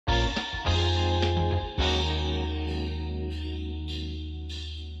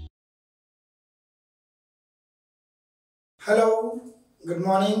Hello, good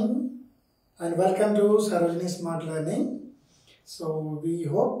morning and welcome to SAROJINI Smart Learning. So we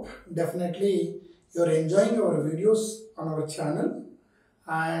hope definitely you're enjoying our videos on our channel,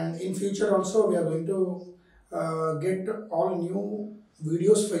 and in future also we are going to get all new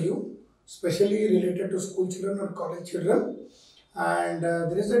videos for you, especially related to school children or college children. And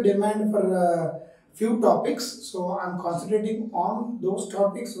there is a demand for few topics, so I'm concentrating on those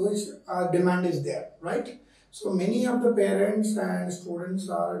topics which demand is there, right? So many of the parents and students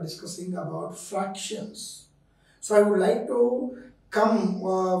are discussing about fractions. So I would like to come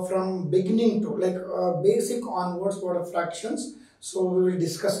from beginning to like basic onwards what are fractions. So we will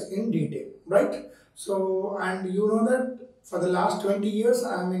discuss in detail, right? So, and you know that for the last 20 years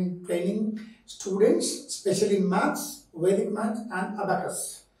I am in training students, especially maths, Vedic maths and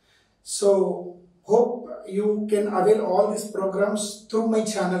Abacus. So hope you can avail all these programs through my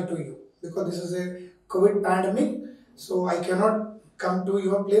channel to you, because this is a COVID pandemic, so I cannot come to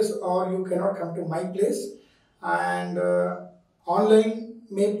your place or you cannot come to my place, and online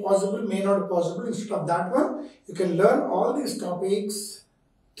may possible, may not possible. Instead of that one, you can learn all these topics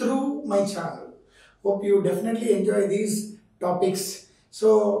through my channel. Hope you definitely enjoy these topics.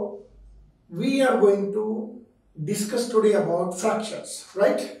 So we are going to discuss today about fractions,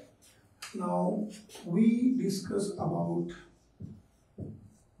 right? Now we discuss about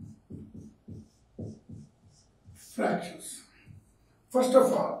fractions. First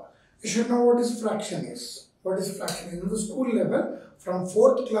of all, you should know what is fraction is. What is fraction? In the school level, from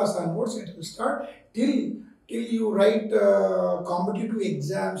 4th class onwards, it will start till you write competitive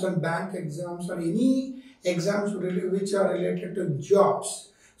exams and bank exams or any exams which are related to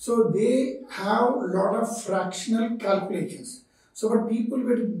jobs. So they have a lot of fractional calculations. So but people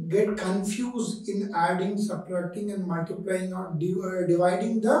will get confused in adding, subtracting and multiplying or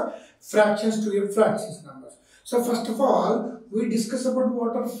dividing the fractions to a fractions numbers. So first of all, we discuss about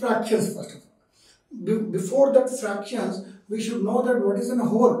what are fractions first of all. Before that fractions, we should know that what is a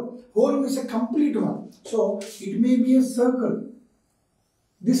whole. Whole means a complete one. So it may be a circle.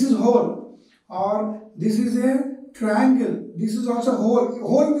 This is whole. Or this is a triangle. This is also whole.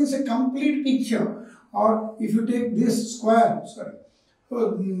 Whole means a complete picture. Or if you take this square,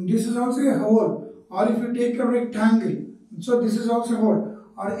 this is also a whole. Or if you take a rectangle, so this is also a whole.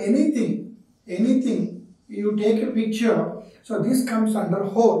 Or anything. You take a picture, so this comes under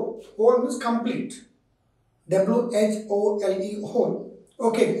whole. Whole means complete. W-H-O-L-E, whole.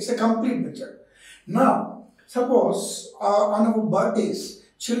 Okay, it's a complete picture. Now, suppose on our birthdays,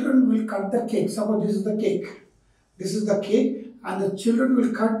 children will cut the cake. Suppose this is the cake. This is the cake, and the children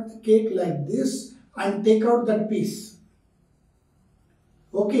will cut the cake like this and take out that piece.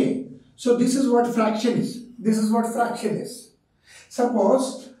 Okay, so this is what fraction is. This is what fraction is.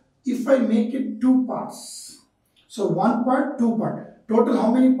 Suppose if I make it 2 parts. So 1 part, 2 part. Total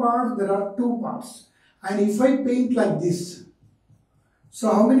how many parts? There are 2 parts. And if I paint like this.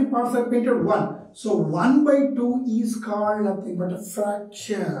 So how many parts I painted? 1. So 1 by 2 is called nothing but a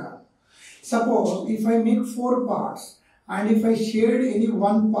fraction. Suppose if I make 4 parts and if I shade any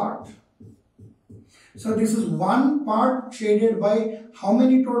 1 part. So this is 1 part shaded by how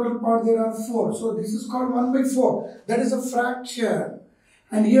many total parts? There are 4. So this is called 1 by 4. That is a fraction.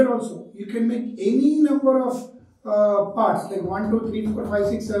 And here also you can make any number of parts like 1, 2, 3, 4, 5,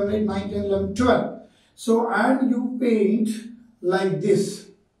 6, 7, 8, 9, 10, 11, 12. So and you paint like this.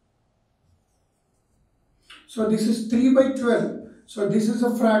 So this is 3 by 12. So this is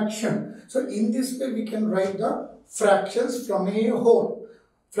a fraction. So in this way we can write the fractions from a whole.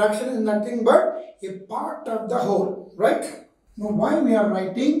 Fraction is nothing but a part of the whole, right? Now why we are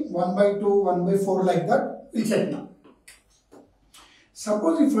writing 1 by 2, 1 by 4 like that? We'll check now.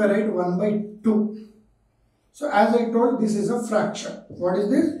 Suppose if I write 1 by 2. So as I told, this is a fraction. What is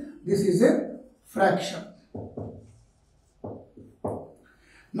this? This is a fraction.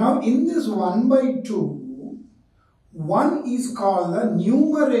 Now in this 1 by 2, 1 is called the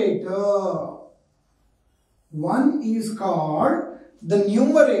numerator. 1 is called the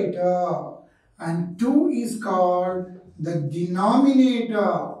numerator and 2 is called the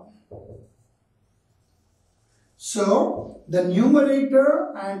denominator. So the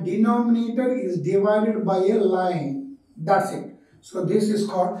numerator and denominator is divided by a line. That's it. So this is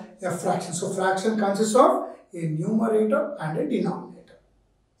called a fraction. So fraction consists of a numerator and a denominator.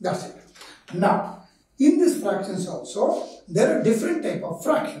 That's it. Now, in these fractions also, there are different type of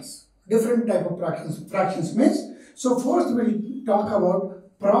fractions. Different type of fractions. Fractions means, so first we will talk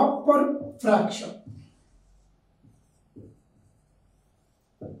about proper fraction.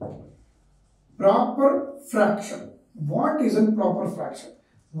 Proper fraction. What is a proper fraction?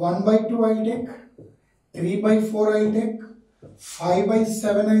 1 by 2 I take, 3 by 4 I take, 5 by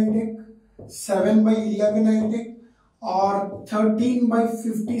 7 I take, 7 by 11 I take, or 13 by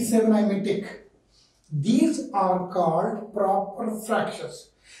 57 I may take. These are called proper fractions.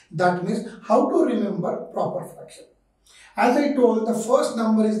 That means how to remember proper fraction. As I told, the first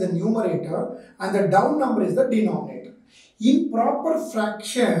number is the numerator and the down number is the denominator. In proper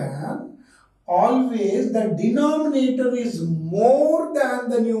fraction, always the denominator is more than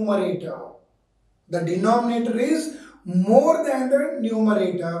the numerator. The denominator is more than the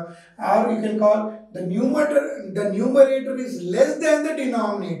numerator, or you can call the numerator is less than the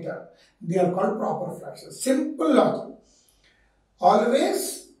denominator. They are called proper fractions. Simple logic.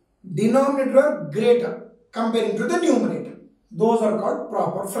 Always denominator are greater comparing to the numerator. Those are called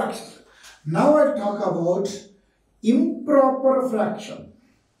proper fractions. Now I'll talk about improper fraction.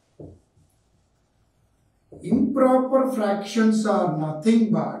 Improper fractions are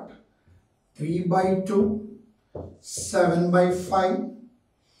nothing but 3 by 2, 7 by 5,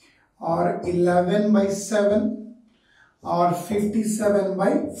 or 11 by 7, or 57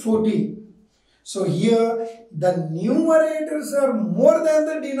 by 14. So here the numerators are more than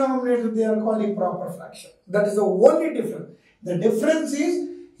the denominator. They are called improper fraction. That is the only difference. The difference is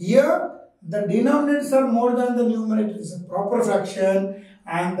here the denominators are more than the numerator is a proper fraction,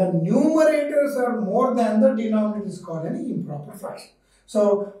 and the numerators are more than the denominator is called an improper fraction.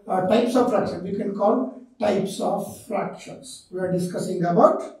 So types of fraction we can call types of fractions. We are discussing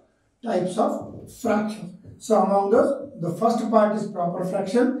about types of fractions. So among those, the first part is proper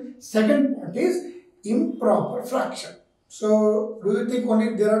fraction, second part is improper fraction. So do you think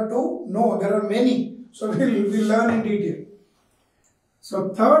only there are two? No, there are many. So we'll learn in detail. So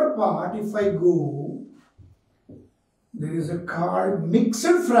third part, if I go, there is a called mixed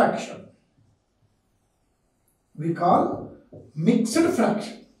fraction. We call mixed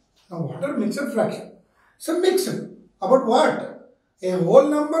fraction. Now what are mixed fraction? So mixed. About what? A whole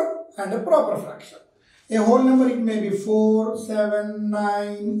number and a proper fraction. A whole number, it may be 4, 7,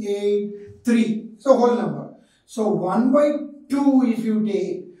 9, 8, 3. So whole number. So 1 by 2 if you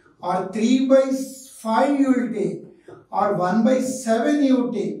take, or 3 by 5 you will take, or 1 by 7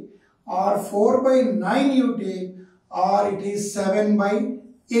 you take, or 4 by 9 you take, or it is 7 by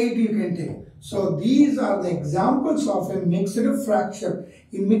 8 you can take. So these are the examples of a mixed fraction.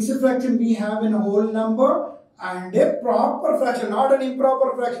 In mixed fraction we have a whole number and a proper fraction, not an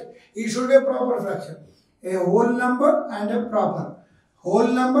improper fraction. It should be a proper fraction. A whole number and a proper. Whole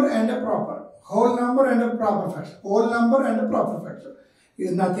number and a proper. Whole number and a proper fraction. Whole number and a proper fraction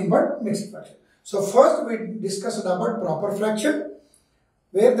is nothing but mixed fraction. So first we discussed about proper fraction,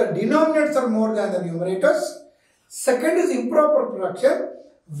 where the denominators are more than the numerators. Second is improper fraction,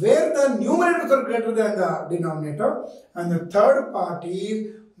 where the numerators are greater than the denominator. And the third part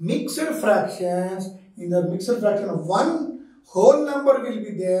is mixed fractions. In the mixed fraction, one whole number will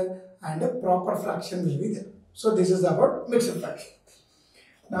be there and a proper fraction will be there. So this is about mixed fraction.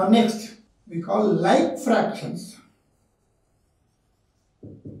 Now next, we call like fractions.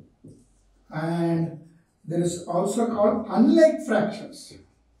 And there is also called unlike fractions.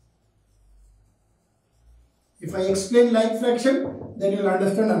 If I explain like fraction, then you will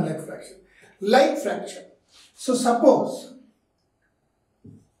understand unlike fraction. Like fraction. So suppose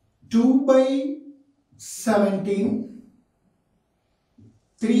 2 by 17,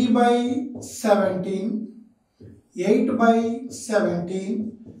 3 by 17, 8 by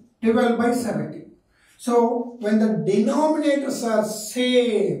 17, 12 by 17. So when the denominators are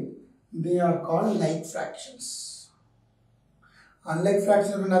same, they are called like fractions. Unlike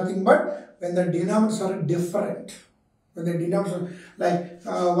fractions are nothing but when the denominators are different. When the denominators are like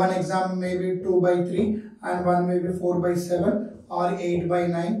one example may be 2 by 3 and one may be 4 by 7 or 8 by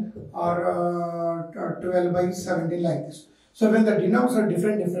 9 or 12 by 17 like this. So when the denominators are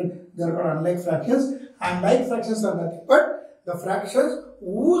different, they are called unlike fractions. And like fractions are nothing but the fractions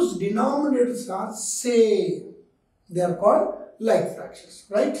whose denominators are same. They are called like fractions,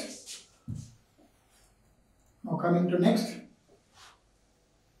 right? Now coming to next.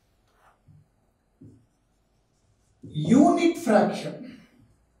 Unit fraction.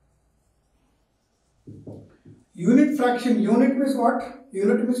 Unit fraction, unit means what?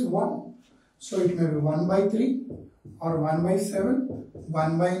 Unit means 1. So it may be 1 by 3 or 1 by 7,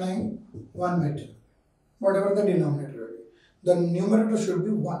 1 by 9, 1 by 2. Whatever the denominator will be. The numerator should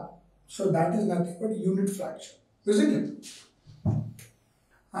be 1. So that is nothing but unit fraction. Isn't it?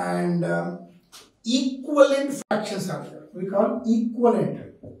 And equivalent fractions are there. We call equivalent.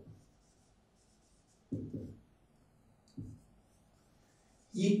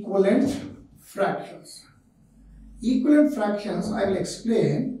 Equivalent fractions. Equivalent fractions I will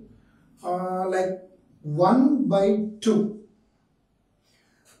explain like 1 by 2.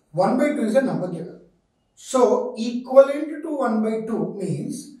 1 by 2 is a number given. So equivalent to 1 by 2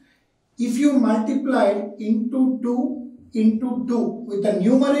 means if you multiply into 2 with the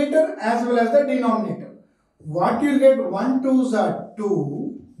numerator as well as the denominator, what you get? 1 2s are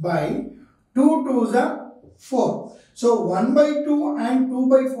 2 by 2 2s are 4. So 1 by 2 and 2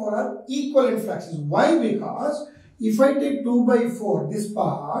 by 4 are equivalent fractions. Why? Because if I take 2 by 4, this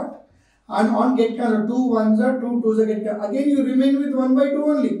part, and on get cancelled, 2 1s are 2 2s are get cancelled. Again you remain with 1 by 2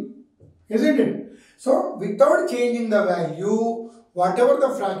 only, isn't it? So without changing the value, whatever the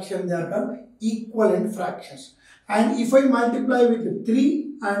fraction, they are called equivalent fractions. And if I multiply with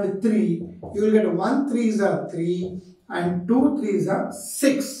 3 and 3, you will get 1 3s are 3 and 2 3s are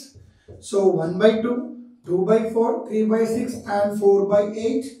 6. So 1 by 2, 2 by 4, 3 by 6 and 4 by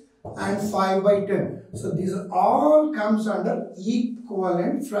 8 and 5 by 10. So these all comes under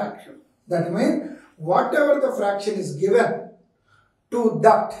equivalent fraction. That means whatever the fraction is given, to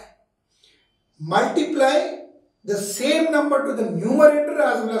that multiply the same number to the numerator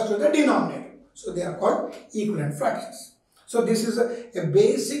as well as to the denominator. So they are called equivalent fractions. So this is a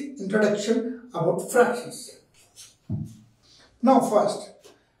basic introduction about fractions. Now first,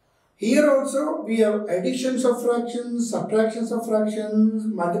 here also we have additions of fractions, subtractions of fractions,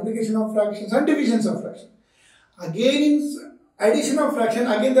 multiplication of fractions and divisions of fractions. Again in addition of fraction,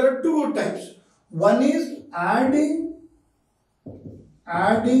 again there are two types. One is adding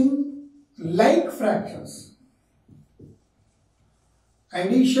like fractions.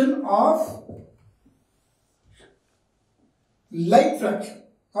 Addition of like fraction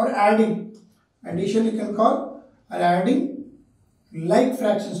or adding. Addition you can call, or adding like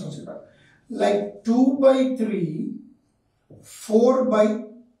fractions also. Like 2 by 3, 4 by,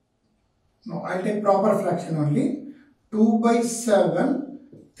 no, I'll take proper fraction only. 2 by 7,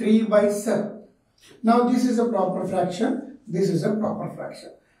 3 by 7. Now this is a proper fraction, this is a proper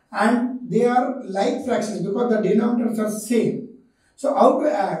fraction. And they are like fractions because the denominators are same. So how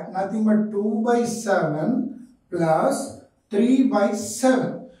to add? Nothing but 2 by 7 plus 3 by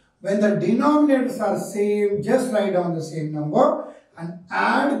 7. When the denominators are same, just write down the same number and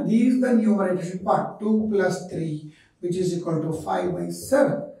add these the numerators part. 2 plus 3 which is equal to 5 by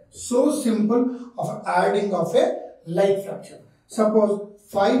 7. So simple of adding of a like fraction. Suppose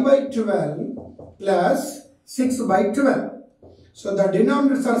 5 by 12 plus 6 by 12. So the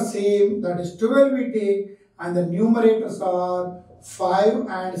denominators are same, that is 12 we take, and the numerators are 5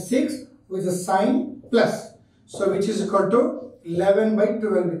 and 6 with a sign plus. So which is equal to 11 by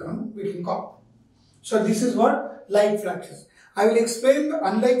 12 we can call. So this is what like fractions. I will explain the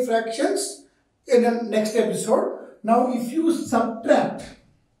unlike fractions in the next episode. Now if you subtract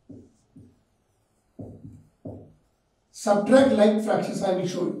like fractions, I will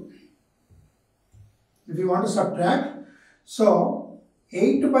show you. If you want to subtract, so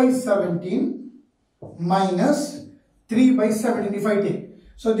 8 by 17 minus 3 by 17 if I take.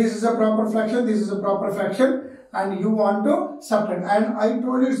 So this is a proper fraction, this is a proper fraction, and you want to subtract. And I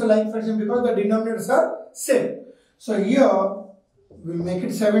told you it's a like fraction because the denominators are same. So here we'll make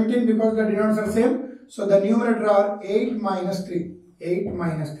it 17 because the denominators are same. So the numerator are 8 minus 3. 8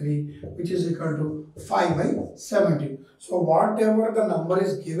 minus 3 which is equal to 5 by 17. So whatever the number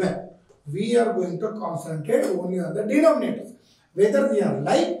is given, we are going to concentrate only on the denominators, whether they are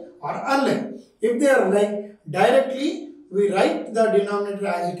like or unlike. If they are like, directly we write the denominator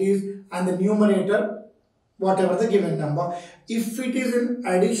as it is and the numerator whatever the given number. If it is in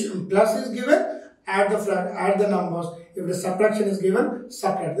addition, plus is given, add the numbers. If the subtraction is given,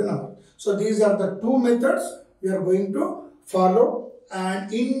 subtract the number. So these are the two methods we are going to follow,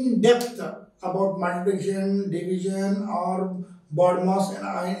 and in depth about multiplication, division or BODMAS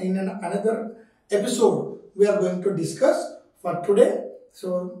and in another episode we are going to discuss for today.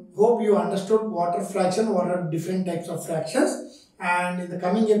 So hope you understood what are fractions, what are different types of fractions, and in the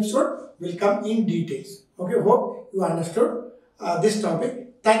coming episode will come in details. Okay, hope you understood this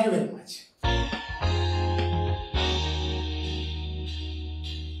topic. Thank you very much.